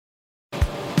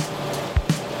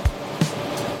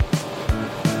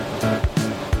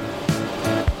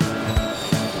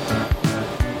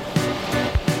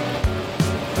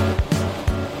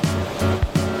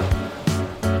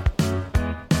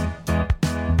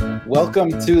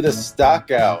Welcome to the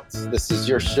Stockout. This is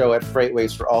your show at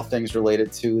FreightWaves for all things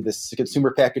related to the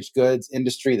consumer packaged goods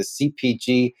industry, the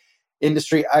CPG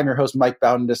industry. I'm your host, Mike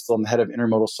Bowdendistel. I'm the head of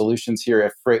intermodal solutions here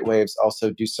at FreightWaves. Also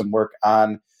do some work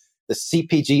on the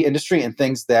CPG industry and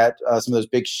things that some of those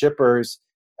big shippers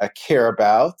care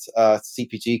about.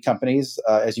 CPG companies,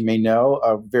 as you may know,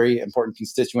 are a very important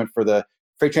constituent for the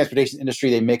freight transportation industry.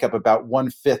 They make up about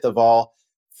 1/5 of all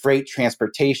freight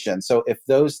transportation. So if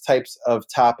those types of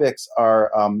topics are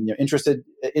interested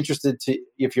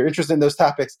if you're interested in those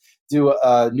topics, do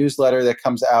a newsletter that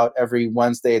comes out every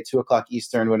Wednesday at 2:00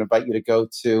 Eastern. I would invite you to go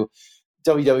to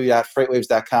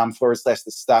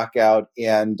www.freightwaves.com/the stockout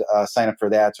and sign up for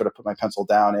that. Sort of put my pencil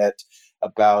down at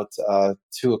about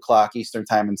 2:00 Eastern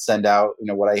time and send out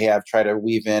what I have. Try to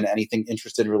weave in anything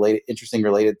interesting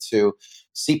related to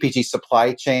CPG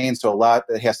supply chain. So a lot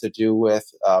that has to do with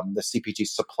the CPG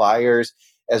suppliers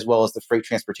as well as the freight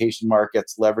transportation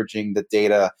markets, leveraging the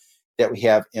data that we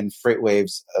have in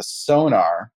FreightWaves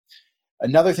Sonar.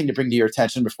 Another thing to bring to your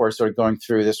attention before sort of going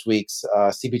through this week's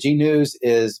CPG news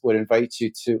would invite you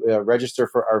to register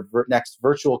for our next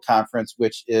virtual conference,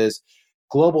 which is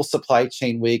Global Supply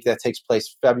Chain Week. That takes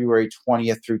place February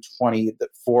 20th through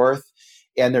 24th.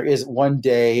 And there is one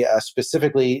day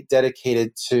specifically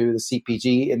dedicated to the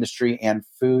CPG industry and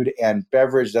food and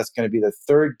beverage. That's going to be the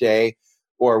third day,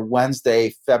 or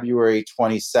Wednesday, February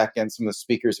 22nd. Some of the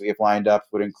speakers we have lined up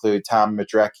would include Tom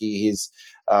Madrecki. He's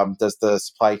does the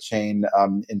supply chain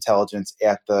intelligence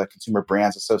at the Consumer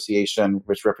Brands Association,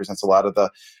 which represents a lot of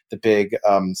the big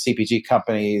CPG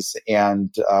companies.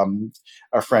 And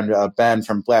our friend Ben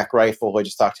from Black Rifle, who I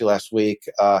just talked to last week,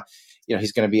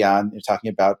 he's going to be on talking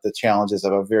about the challenges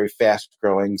of a very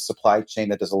fast-growing supply chain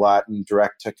that does a lot in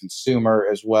direct-to-consumer,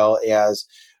 as well as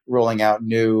rolling out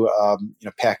new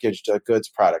packaged goods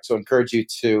products. So I encourage you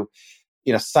to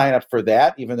sign up for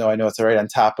that, even though I know it's right on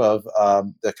top of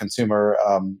the consumer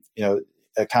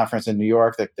a conference in New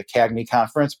York, the CAGNY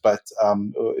conference, but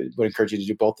would encourage you to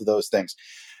do both of those things.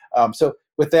 So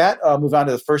with that, I'll move on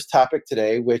to the first topic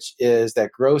today, which is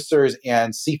that grocers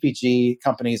and CPG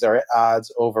companies are at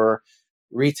odds over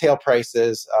retail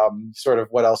prices. Sort of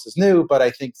what else is new, but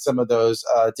I think some of those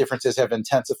differences have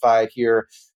intensified here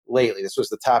lately. This was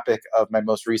the topic of my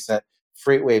most recent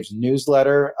FreightWaves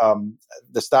newsletter,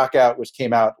 the Stockout, which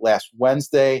came out last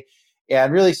Wednesday,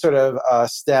 and really sort of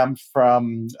stemmed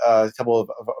from a couple of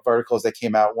articles that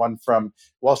came out. One from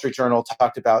Wall Street Journal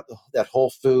talked about that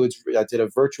Whole Foods did a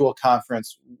virtual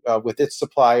conference with its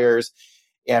suppliers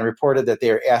and reported that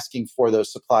they are asking for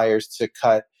those suppliers to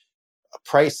cut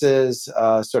prices.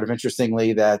 Sort of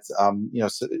interestingly, that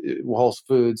Whole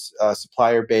Foods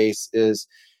supplier base is,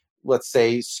 let's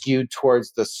say, skewed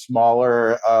towards the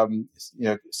smaller,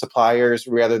 suppliers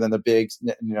rather than the big,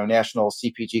 national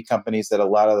CPG companies that a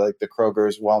lot of the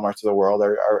Krogers, Walmarts of the world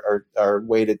are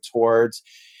weighted towards.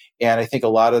 And I think a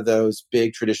lot of those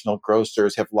big traditional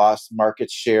grocers have lost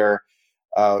market share,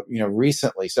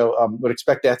 recently. So would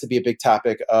expect that to be a big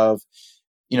topic of,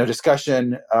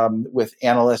 discussion with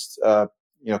analysts.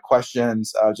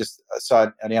 Questions. Just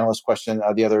saw an analyst question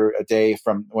the other day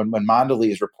from when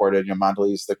Mondelez reported.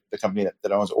 Mondelez, the company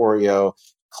that owns Oreo,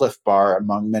 Cliff Bar,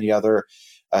 among many other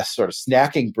sort of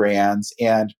snacking brands,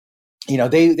 and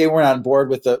they weren't on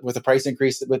board with the price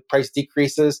increase, with price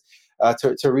decreases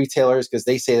to retailers, because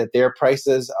they say that their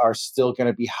prices are still going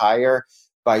to be higher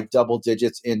by double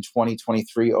digits in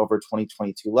 2023 over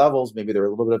 2022 levels. Maybe they're a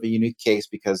little bit of a unique case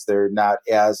because they're not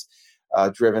as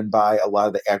driven by a lot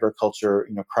of the agriculture,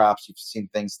 crops. You've seen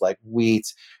things like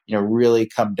wheat, really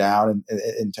come down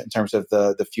in terms of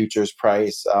the futures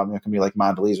price. It can be like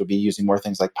Mondelez would be using more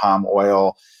things like palm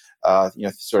oil,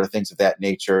 sort of things of that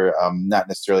nature. Not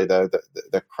necessarily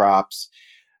the crops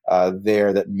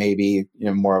there that maybe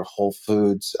more of Whole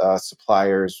Foods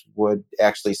suppliers would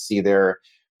actually see their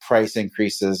price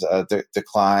increases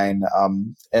decline.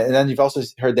 And then you've also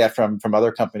heard that from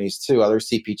other companies too, other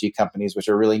CPG companies, which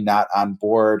are really not on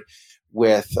board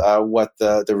with what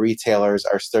the retailers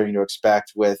are starting to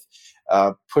expect, with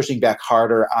pushing back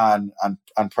harder on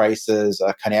prices.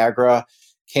 Conagra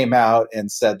came out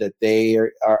and said that they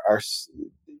are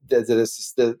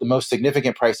the most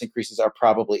significant price increases are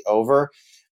probably over,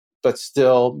 but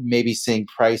still maybe seeing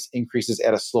price increases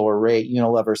at a slower rate.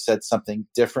 Unilever said something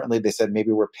differently. They said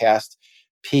maybe we're past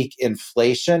peak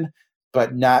inflation,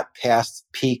 but not past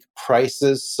peak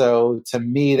prices. So to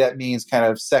me, that means kind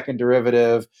of second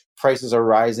derivative, prices are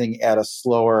rising at a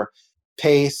slower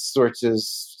pace, which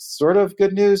is sort of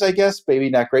good news, I guess,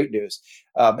 maybe not great news.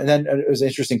 And then it was an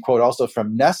interesting quote also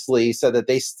from Nestle, said that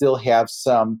they still have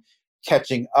some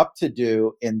catching up to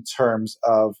do in terms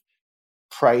of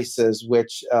prices,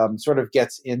 which sort of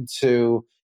gets into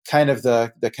kind of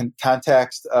the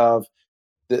context of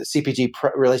the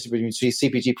relationship between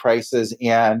CPG prices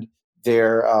and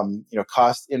their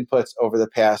cost inputs over the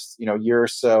past year or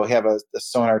so. I have a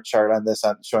sonar chart on this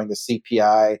showing the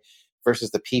CPI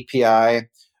versus the PPI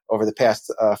over the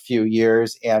past few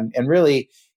years, and really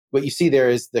what you see there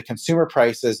is the consumer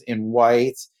prices in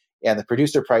white and the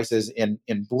producer prices in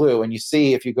blue. And you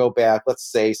see, if you go back, let's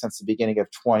say since the beginning of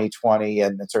 2020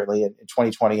 and certainly in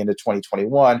 2020 into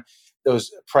 2021,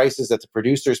 those prices that the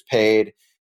producers paid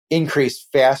increased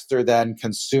faster than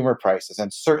consumer prices.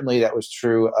 And certainly that was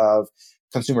true of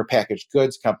consumer packaged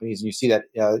goods companies. And you see that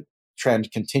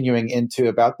trend continuing into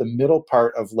about the middle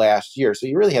part of last year. So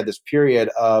you really had this period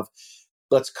of,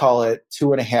 let's call it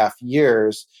 2.5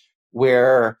 years,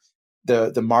 where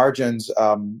the margins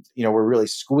were really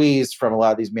squeezed from a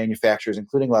lot of these manufacturers,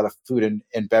 including a lot of food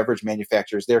and beverage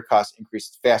manufacturers. Their costs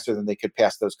increased faster than they could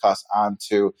pass those costs on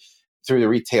through the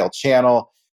retail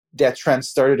channel. That trend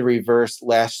started to reverse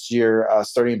last year,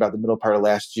 starting about the middle part of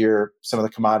last year. Some of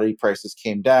the commodity prices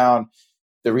came down.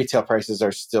 The retail prices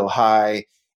are still high.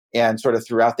 And sort of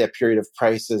throughout that period of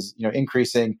prices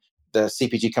increasing, the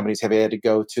CPG companies have had to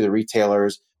go to the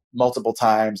retailers multiple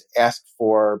times, ask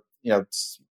for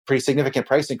pretty significant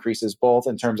price increases, both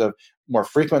in terms of more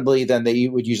frequently than they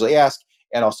would usually ask,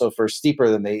 and also for steeper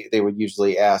than they would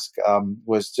usually ask.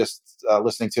 Was just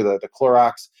listening to the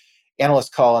Clorox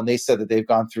analyst call, and they said that they've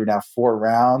gone through now 4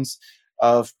 rounds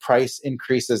of price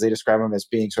increases. They describe them as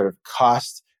being sort of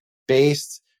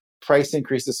cost-based price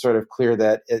increases, sort of clear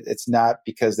that it's not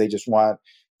because they just want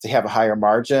to have a higher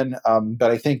margin. But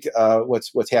I think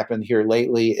what's happened here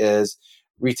lately is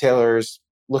retailers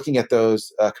looking at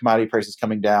those commodity prices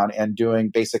coming down and doing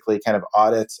basically kind of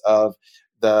audits of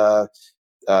the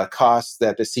costs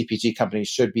that the CPG companies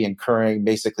should be incurring,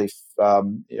 basically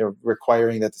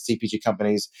requiring that the CPG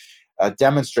companies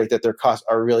demonstrate that their costs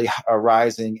are really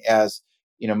rising as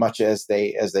much as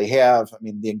they have. I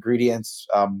mean, the ingredients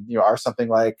are something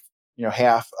like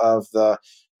half of the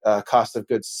cost of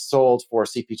goods sold for a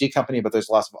CPG company, but there's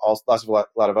a lot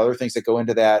of other things that go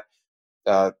into that: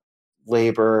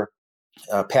 labor,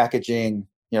 packaging,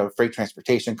 freight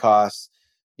transportation costs.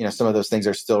 Some of those things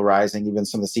are still rising. Even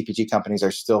some of the CPG companies are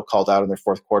still called out in their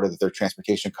fourth quarter that their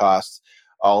transportation costs,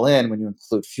 all in, when you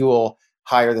include fuel,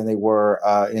 higher than they were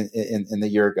in the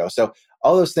year ago. So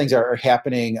all those things are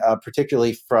happening,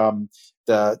 particularly from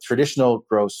the traditional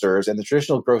grocers, and the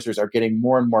traditional grocers are getting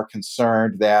more and more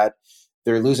concerned that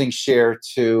they're losing share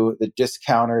to the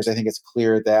discounters. I think it's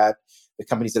clear that the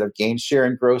companies that have gained share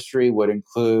in grocery would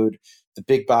include the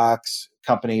big box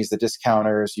companies, the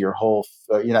discounters, not Whole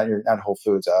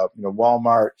Foods,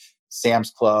 Walmart, Sam's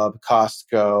Club,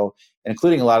 Costco, and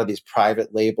including a lot of these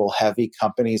private label heavy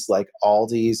companies like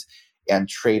Aldi's and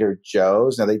Trader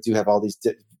Joe's. Now they do have all these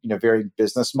varying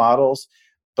business models,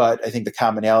 but I think the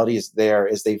commonality is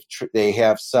they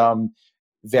have some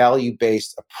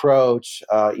value-based approach,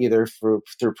 either through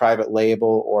private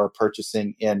label or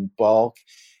purchasing in bulk.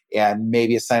 And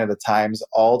maybe a sign of the times,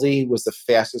 Aldi was the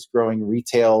fastest growing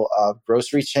retail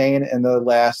grocery chain in the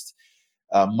last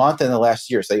month and the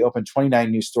last year. So they opened 29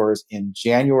 new stores in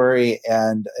January,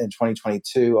 and in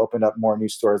 2022 opened up more new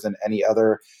stores than any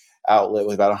other outlet,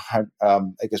 with about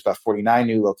 49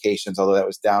 new locations, although that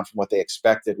was down from what they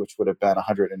expected, which would have been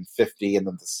 150. And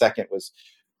then the second was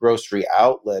Grocery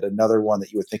Outlet, another one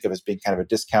that you would think of as being kind of a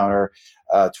discounter,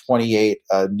 28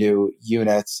 new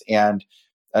units. And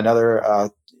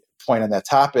another point on that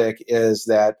topic is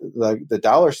that the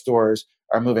dollar stores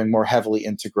are moving more heavily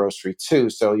into grocery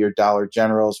too. So your Dollar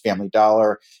Generals, Family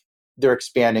Dollar, they're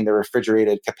expanding the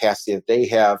refrigerated capacity that they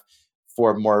have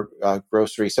for more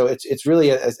grocery. So it's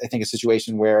really, I think, a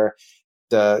situation where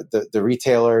the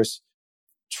retailers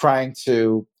trying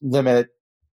to limit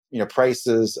price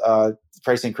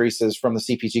increases from the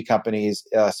CPG companies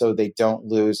so they don't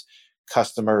lose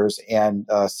customers and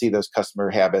see those customer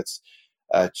habits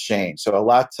change. So a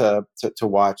lot to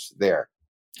watch there.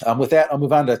 With that, I'll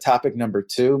move on to topic number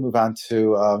 2, move on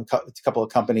to a couple of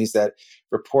companies that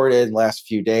reported in the last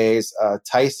few days.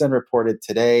 Tyson reported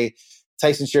today.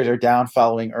 Tyson shares are down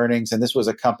following earnings, and this was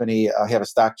a company, I have a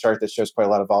stock chart that shows quite a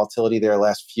lot of volatility there the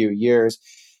last few years,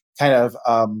 kind of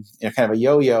a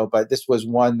yo-yo, but this was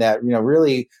one that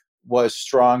really was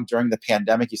strong during the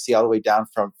pandemic. You see all the way down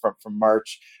from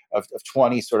March of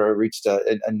 20, sort of reached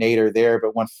a nadir there,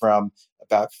 but went from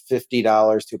about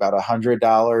 $50 to about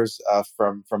 $100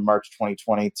 from March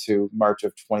 2020 to March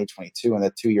of 2022 in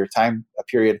the 2-year time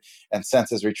period, and since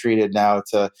has retreated now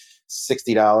to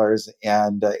 $60.81.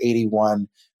 And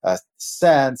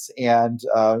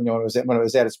when it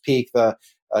was at its peak, the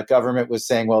government was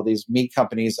saying, well, these meat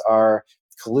companies are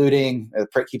colluding,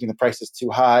 keeping the prices too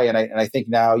high. And I think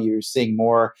now you're seeing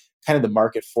more kind of the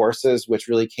market forces, which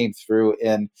really came through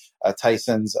in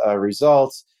Tyson's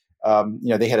results.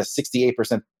 They had a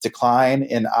 68% decline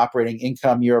in operating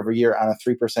income year over year on a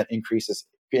 3% increase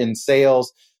in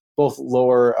sales, both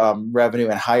lower revenue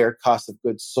and higher cost of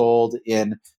goods sold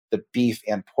in the beef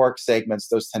and pork segments.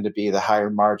 Those tend to be the higher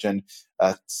margin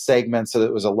segments. So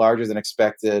it was a larger than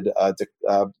expected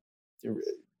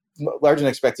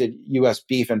U.S.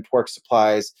 beef and pork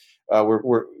supplies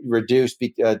were reduced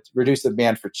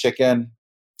demand for chicken.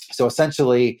 So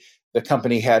essentially, the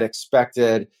company had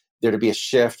expected there to be a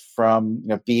shift from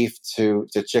beef to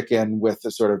chicken, with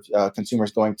the sort of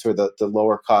consumers going to the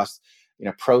lower cost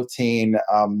protein,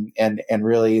 and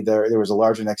really there was a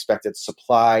larger than expected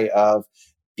supply of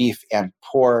beef and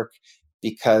pork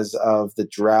because of the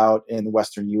drought in the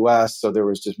Western U.S. So there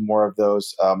was just more of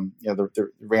those. The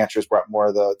ranchers brought more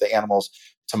of the animals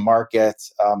to market.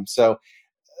 So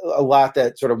a lot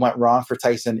that sort of went wrong for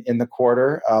Tyson in the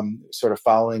quarter, sort of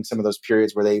following some of those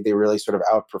periods where they really sort of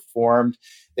outperformed.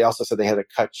 They also said they had to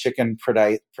cut chicken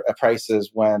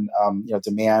prices when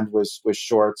demand was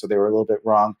short, so they were a little bit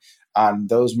wrong on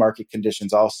those market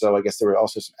conditions. Also, I guess there were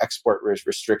also some export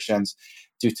restrictions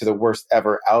due to the worst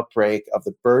ever outbreak of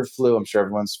the bird flu. I'm sure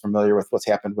everyone's familiar with what's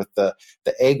happened with the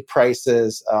egg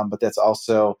prices, but that's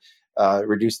also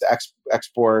reduced the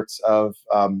exports of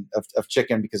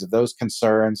chicken because of those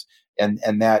concerns,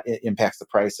 and that impacts the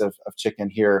price of chicken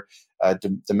here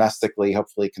domestically.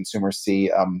 Hopefully, consumers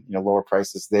see lower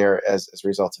prices there as a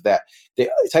result of that.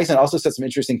 Tyson also said some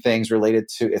interesting things related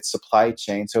to its supply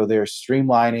chain. So they're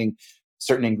streamlining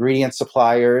certain ingredient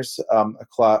suppliers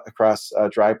across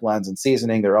dry blends and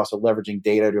seasoning. They're also leveraging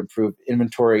data to improve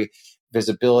inventory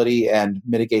visibility and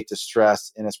mitigate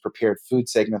distress in its prepared food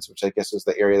segments, which I guess is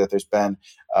the area that there's been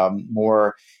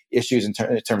more issues in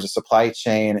terms of supply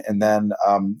chain, and then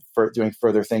for doing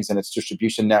further things in its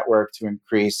distribution network to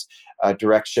increase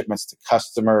direct shipments to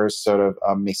customers, sort of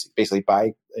basically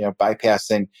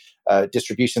bypassing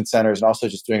distribution centers, and also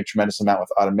just doing a tremendous amount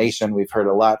with automation. We've heard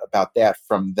a lot about that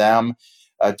from them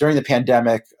during the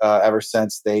pandemic, ever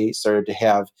since they started to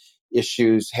have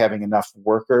issues having enough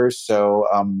workers. So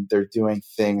they're doing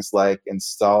things like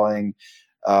installing,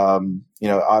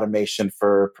 automation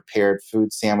for prepared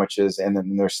food sandwiches, and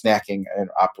then their snacking and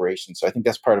operations. So I think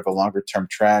that's part of a longer term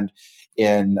trend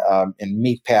in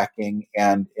meat packing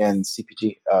and in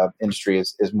CPG industry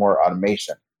is more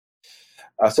automation.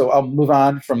 So I'll move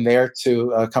on from there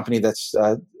to a company that's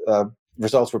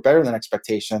results were better than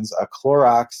expectations.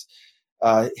 Clorox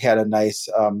had a nice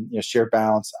share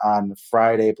bounce on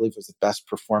Friday. I believe it was the best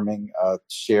performing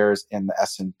shares in the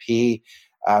S&P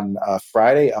on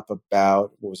Friday, up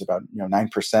about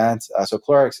 9%. So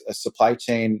Clorox supply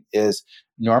chain is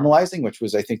normalizing, which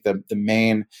was, I think, the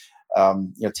main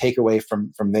takeaway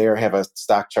from there. I have a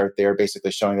stock chart there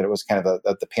basically showing that it was kind of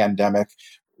the pandemic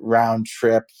round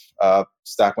trip.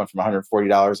 Stock went from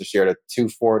 $140 a share to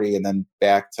 $240, and then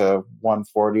back to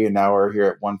 $140, and now we're here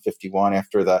at $151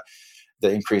 after the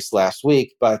increase last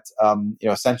week. But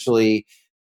essentially,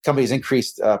 companies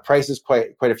increased prices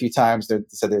quite a few times. They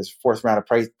said there's a fourth round of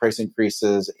price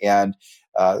increases, and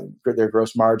their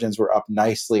gross margins were up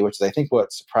nicely, which is, I think,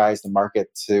 what surprised the market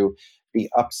to the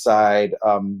upside.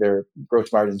 Their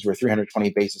gross margins were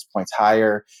 320 basis points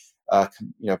higher.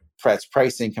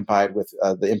 Pricing combined with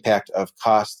the impact of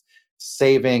cost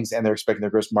savings, and they're expecting their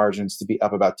gross margins to be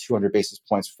up about 200 basis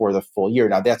points for the full year.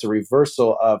 Now, that's a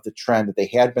reversal of the trend that they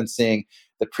had been seeing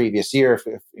the previous year.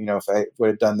 If I would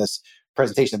have done this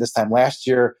presentation this time last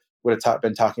year, would have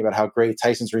been talking about how great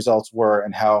Tyson's results were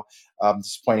and how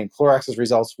disappointing Clorox's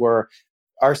results were.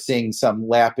 Are seeing some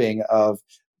lapping of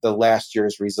the last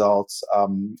year's results,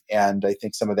 and I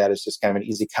think some of that is just kind of an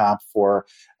easy comp for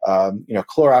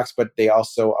Clorox, but they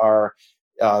also are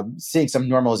seeing some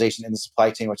normalization in the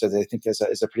supply chain, which I think is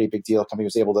a pretty big deal. The company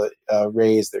was able to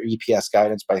raise their EPS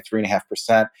guidance by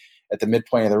 3.5%. At the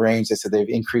midpoint of the range, they said they've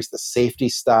increased the safety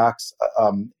stocks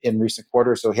in recent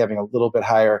quarters, so having a little bit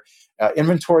higher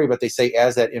inventory. But they say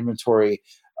as that inventory,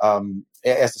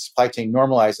 as the supply chain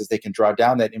normalizes, they can draw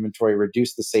down that inventory,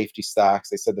 reduce the safety stocks.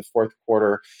 They said the fourth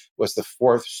quarter was the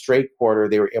fourth straight quarter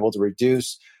they were able to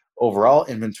reduce overall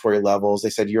inventory levels. They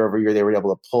said year over year they were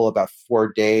able to pull about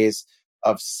 4 days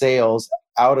of sales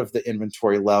out of the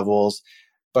inventory levels,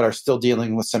 but are still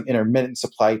dealing with some intermittent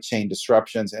supply chain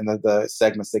disruptions. And the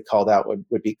segments they called out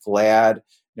would be Glad,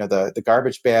 the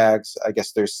garbage bags. I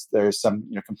guess there's some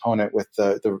component with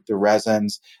the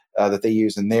resins that they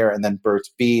use in there, and then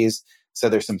Burt's Bees. So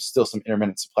there's still some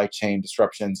intermittent supply chain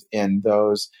disruptions in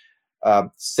those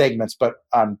segments, but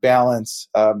on balance,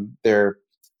 their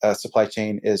supply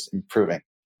chain is improving.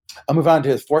 I'll move on to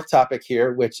the fourth topic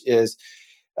here, which is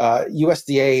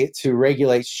USDA to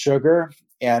regulate sugar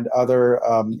and other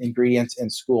ingredients in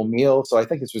school meals. So I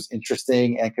think this was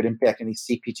interesting and could impact any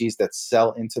CPGs that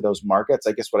sell into those markets.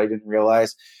 I guess what I didn't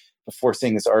realize before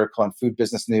seeing this article on Food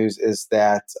Business News is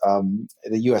that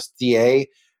the USDA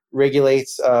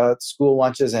regulates school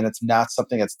lunches, and it's not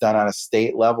something that's done on a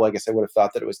state level. I guess I would have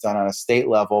thought that it was done on a state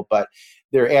level, but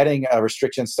they're adding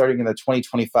restrictions starting in the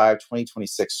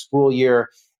 2025-2026 school year,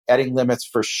 adding limits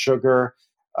for sugar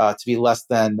to be less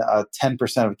than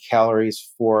 10% of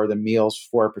calories for the meals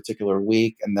for a particular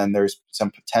week. And then there's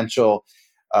some potential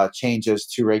changes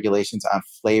to regulations on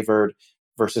flavored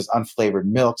versus unflavored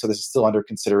milk. So this is still under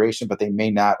consideration, but they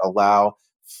may not allow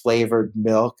flavored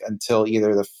milk until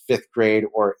either the 5th grade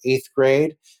or 8th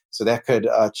grade. So that could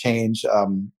change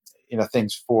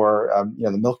things for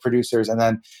the milk producers. And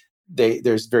then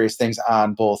there's various things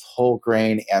on both whole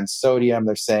grain and sodium.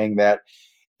 They're saying that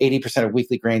 80% of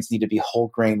weekly grains need to be whole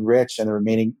grain rich, and the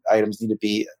remaining items need to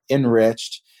be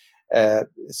enriched.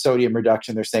 Sodium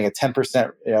reduction, they're saying a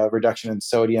 10% reduction in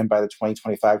sodium by the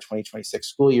 2025-2026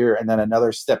 school year, and then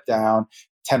another step down,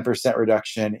 10%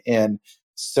 reduction in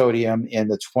sodium in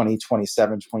the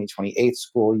 2027-2028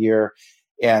 school year.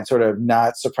 And sort of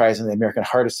not surprisingly, the American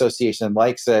Heart Association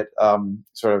likes it,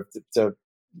 to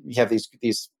have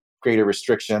these greater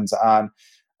restrictions on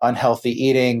unhealthy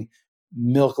eating.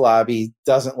 Milk lobby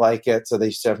doesn't like it, so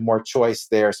they should have more choice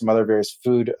there. Some other various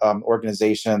food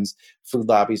organizations, food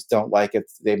lobbies don't like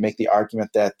it. They make the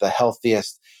argument that the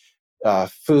healthiest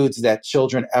foods that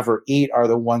children ever eat are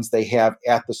the ones they have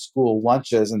at the school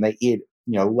lunches, and they eat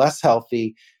less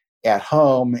healthy at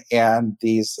home. And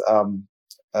these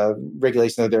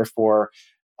regulations are therefore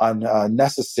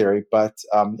unnecessary. But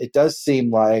it does seem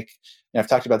like, and I've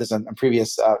talked about this on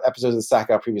previous episodes of the Stock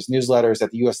Out, previous newsletters,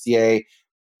 that the USDA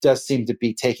does seem to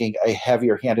be taking a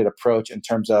heavier handed approach in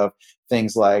terms of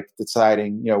things like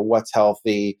deciding, what's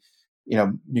healthy,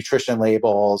 nutrition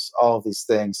labels, all of these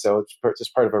things. So it's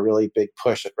just part of a really big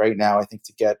push right now, I think,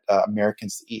 to get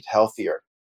Americans to eat healthier.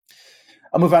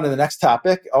 I'll move on to the next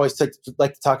topic. I always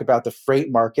like to talk about the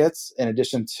freight markets in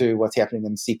addition to what's happening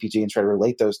in CPG and try to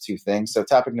relate those two things. So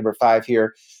topic number 5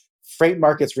 here. Freight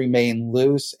markets remain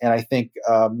loose, and I think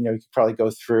you could probably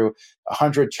go through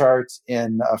 100 charts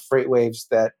in freight waves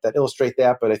that illustrate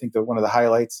that. But I think that one of the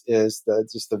highlights is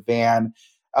the van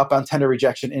outbound tender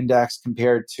rejection index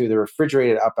compared to the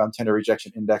refrigerated outbound tender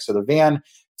rejection index. So the van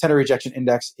tender rejection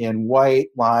index in white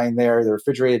line there, the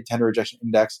refrigerated tender rejection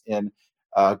index in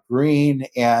green,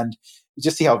 and you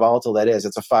just see how volatile that is.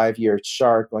 It's a 5-year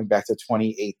chart going back to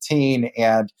 2018,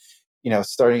 and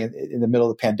starting in the middle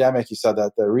of the pandemic, you saw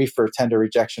that the reefer tender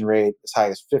rejection rate as high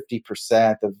as 50%,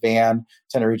 the van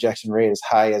tender rejection rate as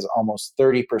high as almost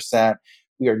 30%.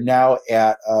 We are now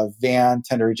at a van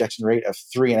tender rejection rate of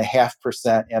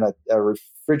 3.5% and a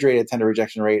refrigerated tender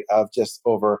rejection rate of just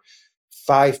over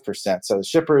 5%. So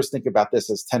shippers think about this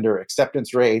as tender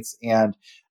acceptance rates, and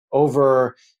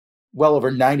well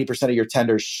over 90% of your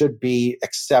tenders should be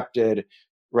accepted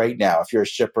right now if you're a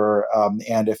shipper,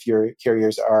 and if your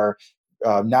carriers are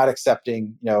not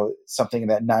accepting, something in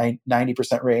that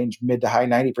 90% range, mid to high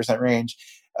 90% range,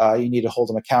 you need to hold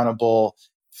them accountable,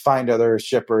 find other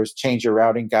shippers, change your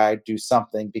routing guide, do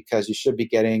something, because you should be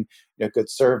getting good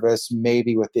service,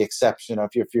 maybe with the exception of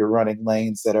if you're running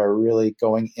lanes that are really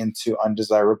going into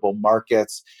undesirable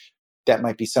markets. That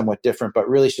might be somewhat different, but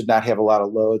really should not have a lot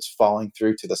of loads falling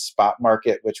through to the spot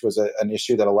market, which was an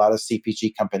issue that a lot of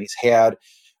CPG companies had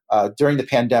during the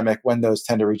pandemic when those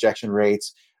tender rejection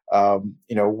rates,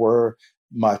 were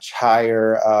much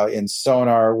higher. In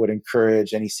Sonar would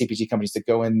encourage any CPG companies to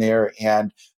go in there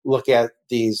and look at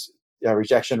these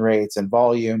rejection rates and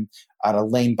volume on a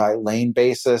lane by lane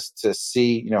basis to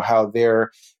see, how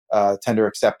their tender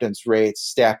acceptance rates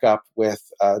stack up with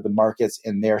the markets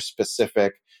in their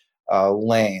specific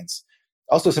lanes.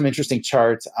 Also, some interesting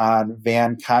charts on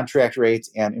van contract rates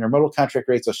and intermodal contract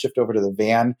rates. I'll shift over to the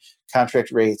van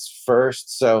contract rates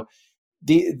first. So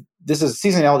this is a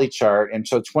seasonality chart, and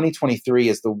so 2023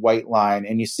 is the white line,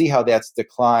 and you see how that's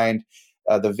declined.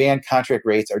 The van contract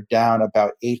rates are down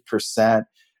about 8%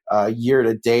 year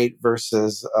to date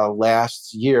versus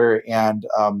last year. And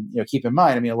keep in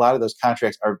mind, a lot of those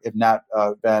contracts have not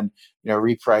been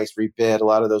repriced, rebid. A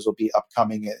lot of those will be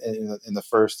upcoming in the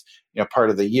first part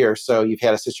of the year. So you've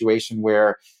had a situation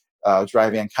where dry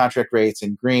van contract rates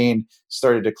in green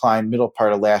started to decline middle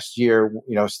part of last year.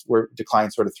 Were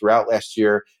declined sort of throughout last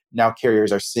year. now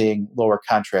carriers are seeing lower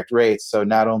contract rates. So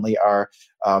not only are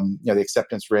the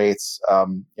acceptance rates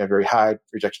very high,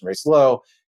 rejection rates low,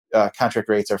 contract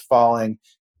rates are falling.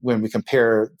 When we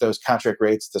compare those contract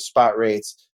rates to spot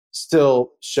rates,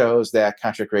 still shows that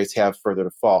contract rates have further to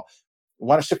fall. I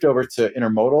want to shift over to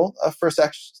intermodal for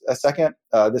a second.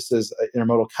 This is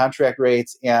intermodal contract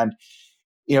rates. And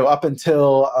up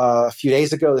until a few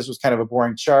days ago, this was kind of a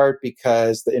boring chart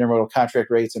because the intermodal contract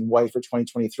rates in white for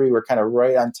 2023 were kind of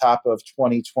right on top of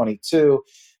 2022.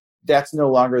 That's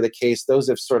no longer the case. Those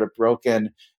have sort of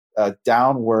broken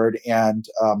downward. And,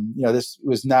 this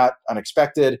was not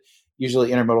unexpected.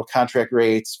 Usually intermodal contract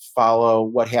rates follow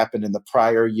what happened in the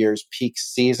prior year's peak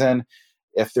season.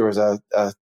 If there was a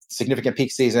significant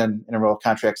peak season, intermodal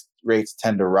contract rates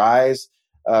tend to rise.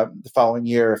 The following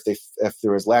year, if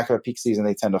there was lack of a peak season,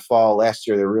 they tend to fall. Last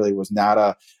year, there really was not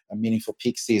a meaningful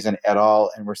peak season at all,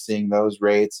 and we're seeing those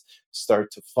rates start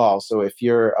to fall. So if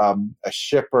you're a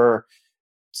shipper,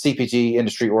 CPG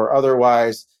industry or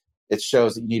otherwise, it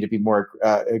shows that you need to be more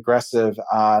aggressive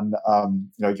on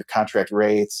your contract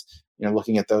rates.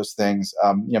 Looking at those things.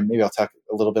 Maybe I'll talk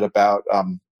a little bit about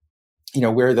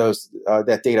where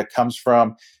that data comes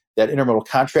from. That intermodal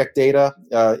contract data,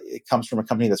 it comes from a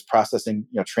company that's processing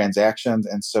transactions,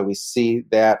 and so we see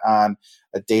that on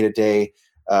a day-to-day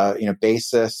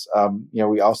basis.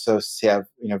 We also have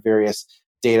various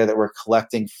data that we're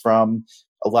collecting from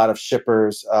a lot of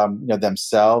shippers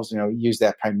themselves. Use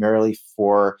that primarily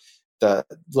for the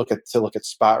look at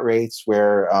spot rates,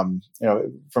 where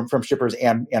from shippers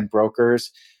and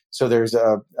brokers. So there's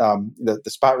the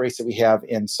spot rates that we have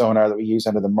in Sonar that we use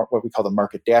under what we call the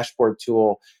market dashboard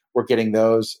tool. We're getting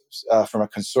those from a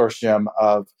consortium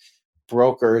of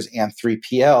brokers and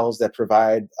 3PLs that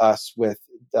provide us with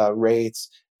rates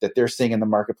that they're seeing in the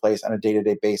marketplace on a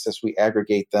day-to-day basis. We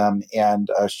aggregate them and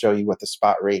show you what the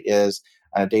spot rate is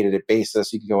on a day-to-day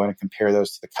basis. You can go in and compare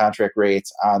those to the contract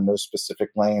rates on those specific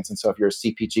lanes. And so if you're a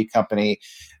CPG company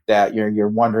that you're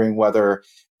wondering whether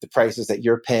the prices that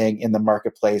you're paying in the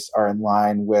marketplace are in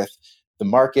line with the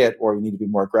market, or you need to be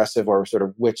more aggressive, or sort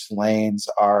of which lanes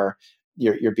are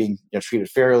you're being treated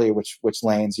fairly, which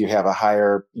lanes you have a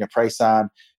higher price on.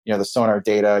 The Sonar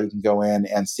data, you can go in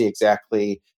and see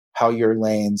exactly how your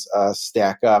lanes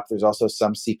stack up. There's also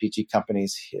some CPG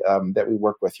companies that we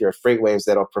work with here at FreightWaves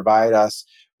that'll provide us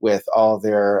with all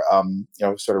their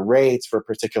sort of rates for a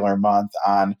particular month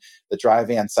on the dry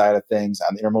van side of things.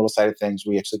 On the intermodal side of things,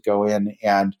 we actually go in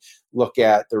and look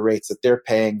at the rates that they're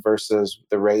paying versus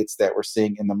the rates that we're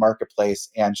seeing in the marketplace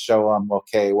and show them,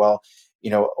 okay, well,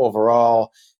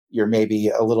 overall, you're maybe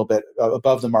a little bit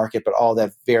above the market, but all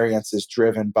that variance is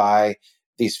driven by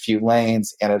these few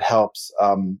lanes, and it helps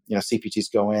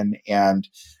CPGs go in and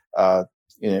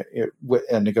and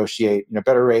negotiate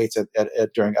better rates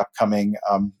during upcoming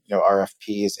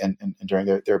RFPs and during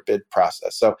their bid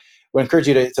process. So we encourage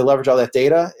you to leverage all that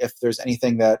data. If there's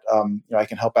anything that I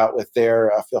can help out with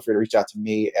there, feel free to reach out to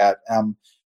me at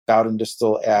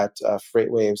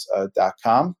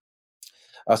bowdendistel@freightwaves.com.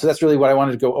 So that's really what I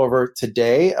wanted to go over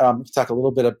today. Talk a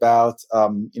little bit about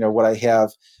what I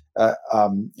have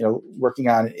working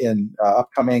on in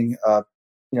upcoming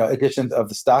editions of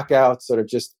the Stock Out. Sort of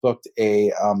just booked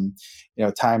a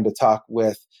time to talk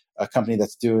with a company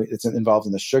it's involved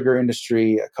in the sugar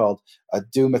industry called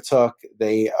Dumatuk.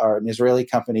 They are an Israeli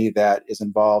company that is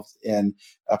involved in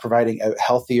providing a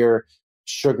healthier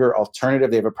sugar alternative.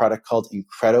 They have a product called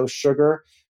Incredo Sugar,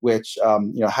 which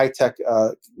high-tech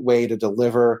way to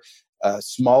deliver a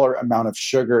smaller amount of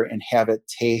sugar and have it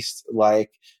taste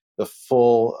like the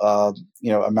full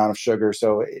amount of sugar.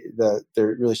 So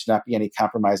there really should not be any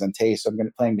compromise on taste. So I'm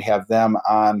planning to have them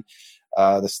on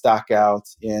the Stock Out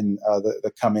in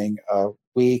the coming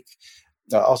week.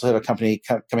 Also have a company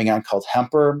coming on called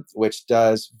Hemper, which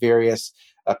does various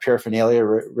paraphernalia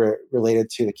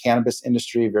related to the cannabis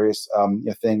industry, various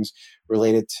things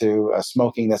related to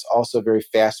smoking. That's also a very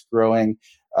fast-growing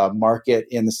market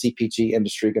in the CPG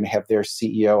industry. Going to have their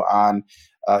CEO on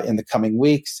in the coming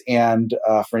weeks. And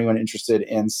for anyone interested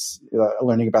in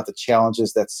learning about the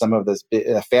challenges that some of the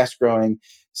fast-growing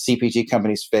CPG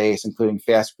companies face, including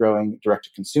fast-growing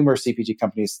direct-to-consumer CPG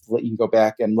companies, you can go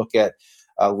back and look at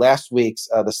last week's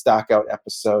The Stock Out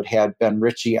episode. Had Ben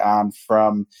Ritchie on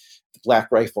from the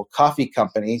Black Rifle Coffee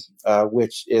Company,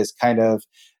 which is kind of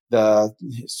the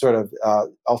sort of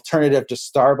alternative to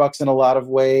Starbucks in a lot of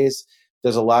ways.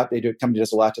 There's a lot company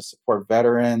does a lot to support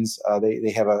veterans.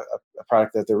 They have a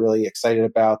product that they're really excited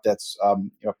about. That's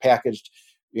packaged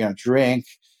drink.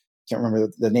 Can't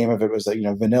remember the name of it. It was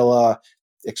Vanilla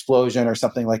Explosion or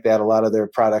something like that. A lot of their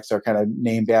products are kind of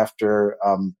named after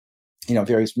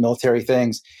various military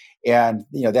things. And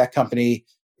that company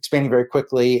expanding very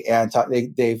quickly, and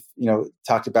they've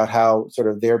talked about how sort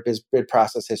of their bid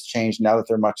process has changed now that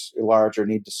they're much larger,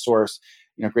 need to source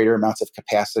greater amounts of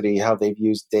capacity, how they've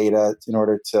used data in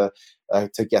order to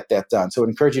get that done. So I would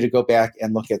encourage you to go back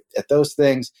and look at those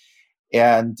things.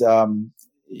 And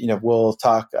we'll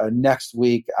talk next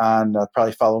week on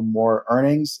probably follow more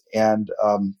earnings and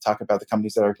talk about the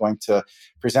companies that are going to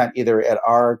present either at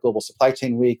our Global Supply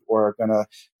Chain Week or are going to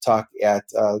talk at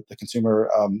the consumer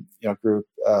group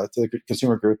to the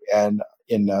consumer group and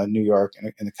in New York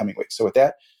in the coming weeks. So with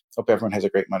that, hope everyone has a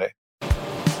great Monday.